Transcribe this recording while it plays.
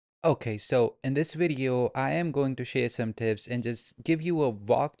Okay, so in this video, I am going to share some tips and just give you a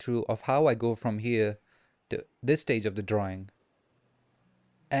walkthrough of how I go from here to this stage of the drawing.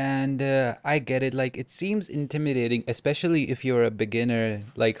 And I get it, like it seems intimidating, especially if you're a beginner.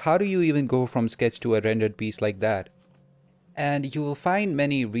 Like, how do you even go from sketch to a rendered piece like that? And you will find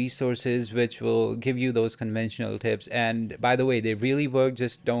many resources which will give you those conventional tips. And by the way, they really work,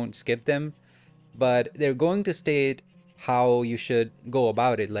 just don't skip them. But they're going to state how you should go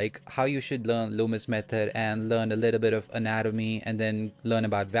about it, like how you should learn Loomis method and learn a little bit of anatomy and then learn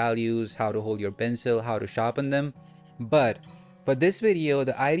about values, how to hold your pencil, how to sharpen them. But for this video,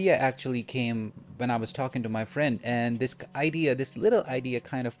 the idea actually came when I was talking to my friend, and this little idea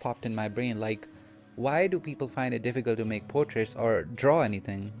kind of popped in my brain, like, why do people find it difficult to make portraits or draw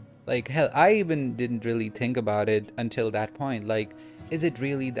anything? Like, hell, I even didn't really think about it until that point. Like, is it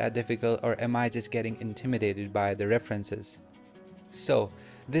really that difficult, or am I just getting intimidated by the references? So,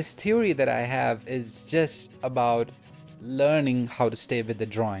 this theory that I have is just about learning how to stay with the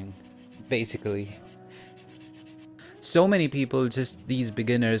drawing, basically. So many people, just these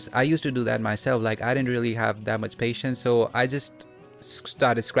beginners, I used to do that myself. Like, I didn't really have that much patience, so I just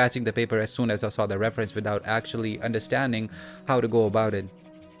started scratching the paper as soon as I saw the reference without actually understanding how to go about it.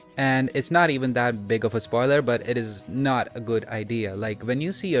 And it's not even that big of a spoiler, but it is not a good idea. Like, when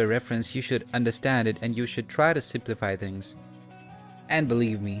you see a reference, you should understand it and you should try to simplify things. And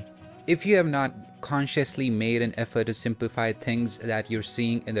believe me, if you have not consciously made an effort to simplify things that you're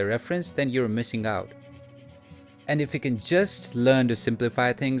seeing in the reference, then you're missing out. And if you can just learn to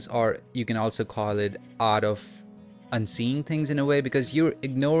simplify things, or you can also call it art of unseeing things in a way, because you're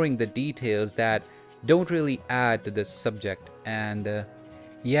ignoring the details that don't really add to the subject. And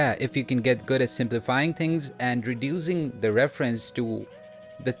yeah, if you can get good at simplifying things and reducing the reference to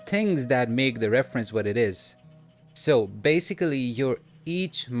the things that make the reference what it is. So basically, your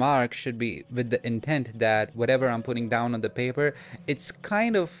each mark should be with the intent that whatever I'm putting down on the paper, it's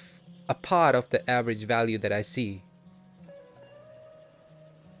kind of a part of the average value that I see.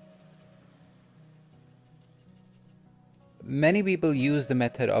 Many people use the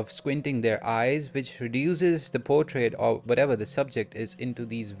method of squinting their eyes, which reduces the portrait or whatever the subject is into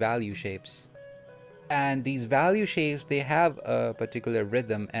these value shapes. And these value shapes, they have a particular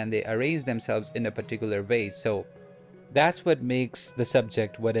rhythm and they arrange themselves in a particular way. So that's what makes the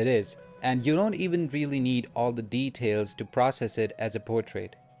subject what it is. And you don't even really need all the details to process it as a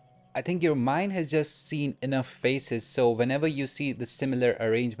portrait. I think your mind has just seen enough faces, so whenever you see the similar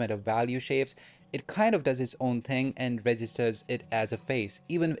arrangement of value shapes, it kind of does its own thing and registers it as a face,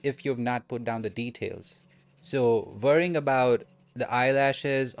 even if you've not put down the details. So worrying about the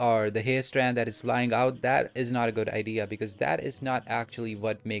eyelashes or the hair strand that is flying out, that is not a good idea, because that is not actually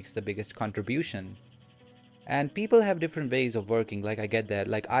what makes the biggest contribution. And people have different ways of working, like I get that.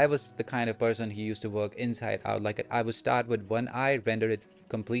 Like, I was the kind of person who used to work inside out. Like, I would start with one eye, render it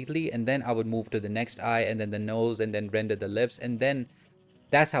completely, and then I would move to the next eye and then the nose and then render the lips, and then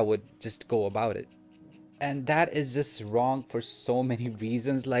that's how I would just go about it. And that is just wrong for so many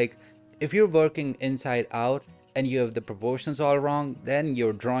reasons. Like, if you're working inside out and you have the proportions all wrong, then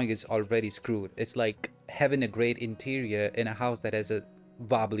your drawing is already screwed. It's like having a great interior in a house that has a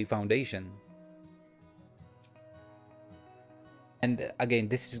wobbly foundation. And again,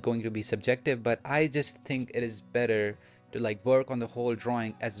 this is going to be subjective, but I just think it is better to like work on the whole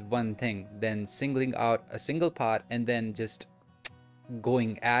drawing as one thing than singling out a single part and then just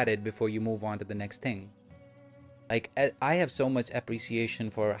going at it before you move on to the next thing. Like, I have so much appreciation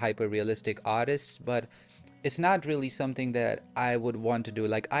for hyper realistic artists, but it's not really something that I would want to do.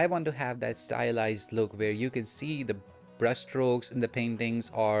 Like, I want to have that stylized look where you can see the brushstrokes in the paintings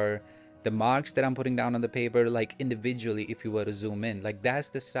or the marks that I'm putting down on the paper, like individually, if you were to zoom in. Like, that's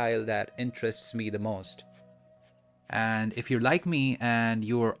the style that interests me the most. And if you're like me and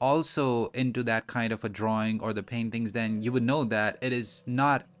you're also into that kind of a drawing or the paintings, then you would know that it is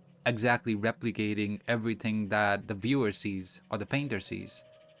not exactly replicating everything that the viewer sees or the painter sees.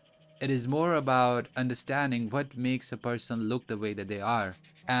 It is more about understanding what makes a person look the way that they are,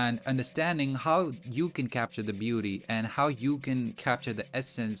 and understanding how you can capture the beauty and how you can capture the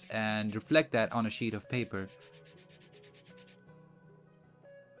essence and reflect that on a sheet of paper.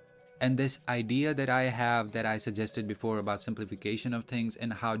 And this idea that I have, that I suggested before, about simplification of things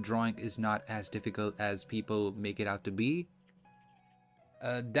and how drawing is not as difficult as people make it out to be,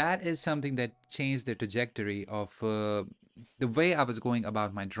 that is something that changed the trajectory of the way I was going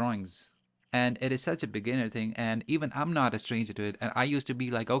about my drawings. And it is such a beginner thing, and even I'm not a stranger to it. And I used to be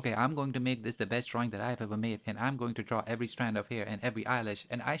like, okay, I'm going to make this the best drawing that I've ever made, and I'm going to draw every strand of hair and every eyelash.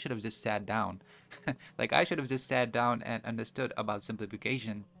 And I should have just sat down. Like, I should have just sat down and understood about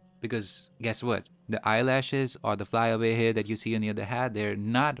simplification. Because guess what? The eyelashes or the flyaway hair that you see on the other hat, they're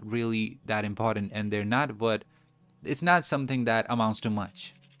not really that important, and they're not what, it's not something that amounts to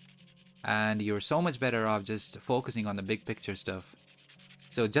much. And you're so much better off just focusing on the big picture stuff.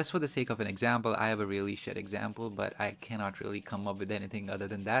 So just for the sake of an example, I have a really shit example, but I cannot really come up with anything other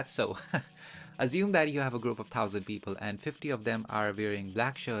than that. So assume that you have a group of 1,000 people and 50 of them are wearing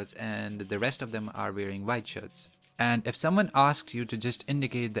black shirts and the rest of them are wearing white shirts. And if someone asks you to just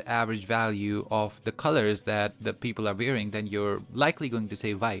indicate the average value of the colors that the people are wearing, then you're likely going to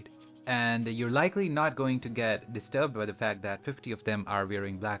say white. And you're likely not going to get disturbed by the fact that 50 of them are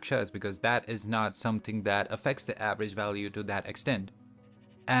wearing black shirts, because that is not something that affects the average value to that extent.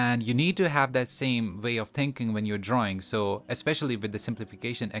 And you need to have that same way of thinking when you're drawing. So especially with the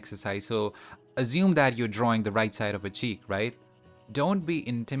simplification exercise, so assume that you're drawing the right side of a cheek, right? Don't be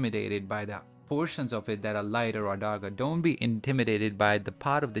intimidated by the portions of it that are lighter or darker. Don't be intimidated by the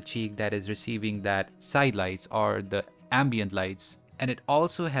part of the cheek that is receiving that side lights or the ambient lights. And it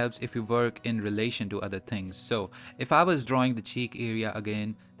also helps if you work in relation to other things. So if I was drawing the cheek area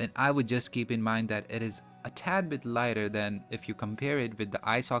again, then I would just keep in mind that it is a tad bit lighter than if you compare it with the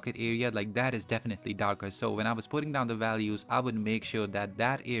eye socket area. Like, that is definitely darker. So when I was putting down the values, I would make sure that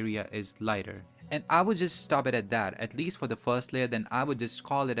that area is lighter. And I would just stop it at that, at least for the first layer. Then I would just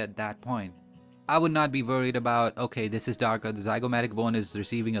call it at that point. I would not be worried about, okay, this is darker, the zygomatic bone is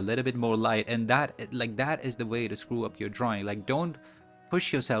receiving a little bit more light, and that is the way to screw up your drawing. Like, don't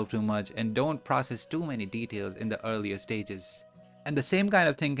push yourself too much and don't process too many details in the earlier stages. And the same kind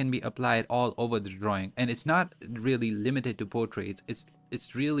of thing can be applied all over the drawing, and it's not really limited to portraits.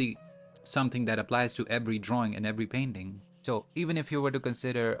 It's really something that applies to every drawing and every painting. So even if you were to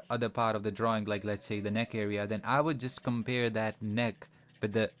consider other part of the drawing, like let's say the neck area, then I would just compare that neck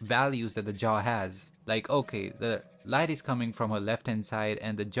with the values that the jaw has. Like, okay, the light is coming from her left hand side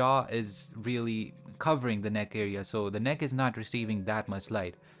and the jaw is really covering the neck area, so the neck is not receiving that much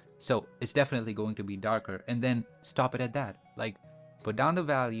light, so it's definitely going to be darker. And then stop it at that. Like, put down the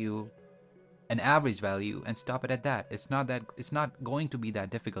value, an average value, and stop it at that. It's not going to be that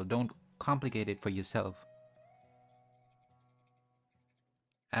difficult. Don't complicate it for yourself.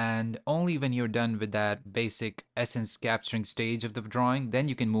 And only when you're done with that basic essence capturing stage of the drawing, then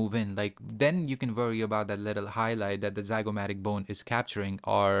you can move in. Like, then you can worry about that little highlight that the zygomatic bone is capturing,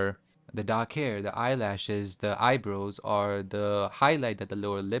 or the dark hair, the eyelashes, the eyebrows, or the highlight that the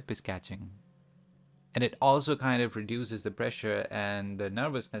lower lip is catching. And it also kind of reduces the pressure and the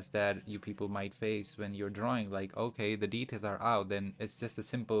nervousness that you people might face when you're drawing. Like, okay, the details are out, then it's just the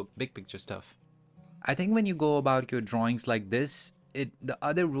simple big picture stuff. I think when you go about your drawings like this, the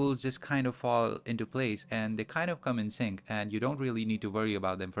other rules just kind of fall into place and they kind of come in sync, and you don't really need to worry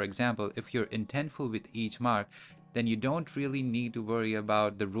about them. For example, if you're intentful with each mark, then you don't really need to worry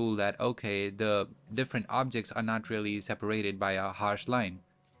about the rule that, okay, the different objects are not really separated by a harsh line.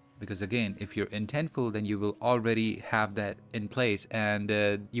 Because again, if you're intentful, then you will already have that in place, and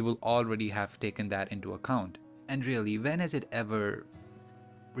you will already have taken that into account. And really, when has it ever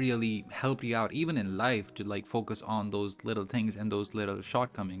really helped you out, even in life, to like focus on those little things and those little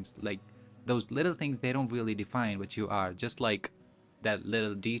shortcomings? Like, those little things, they don't really define what you are. Just like that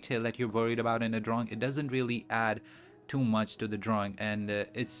little detail that you're worried about in a drawing, it doesn't really add too much to the drawing, and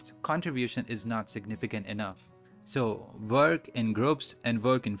its contribution is not significant enough. So work in groups and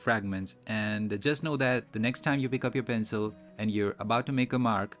work in fragments, and just know that the next time you pick up your pencil and you're about to make a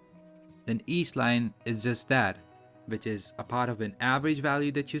mark, then each line is just that, which is a part of an average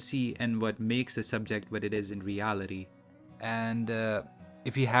value that you see and what makes the subject what it is in reality. And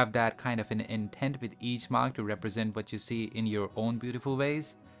if you have that kind of an intent with each mark to represent what you see in your own beautiful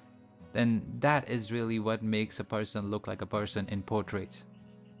ways, then that is really what makes a person look like a person in portraits.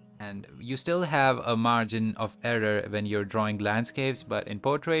 And you still have a margin of error when you're drawing landscapes, but in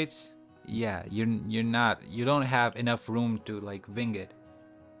portraits, yeah, you don't have enough room to like wing it.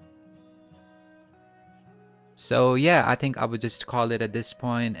 So yeah, I think I would just call it at this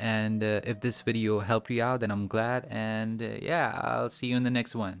point, and if this video helped you out, then I'm glad, and yeah, I'll see you in the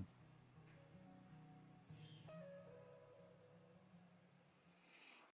next one.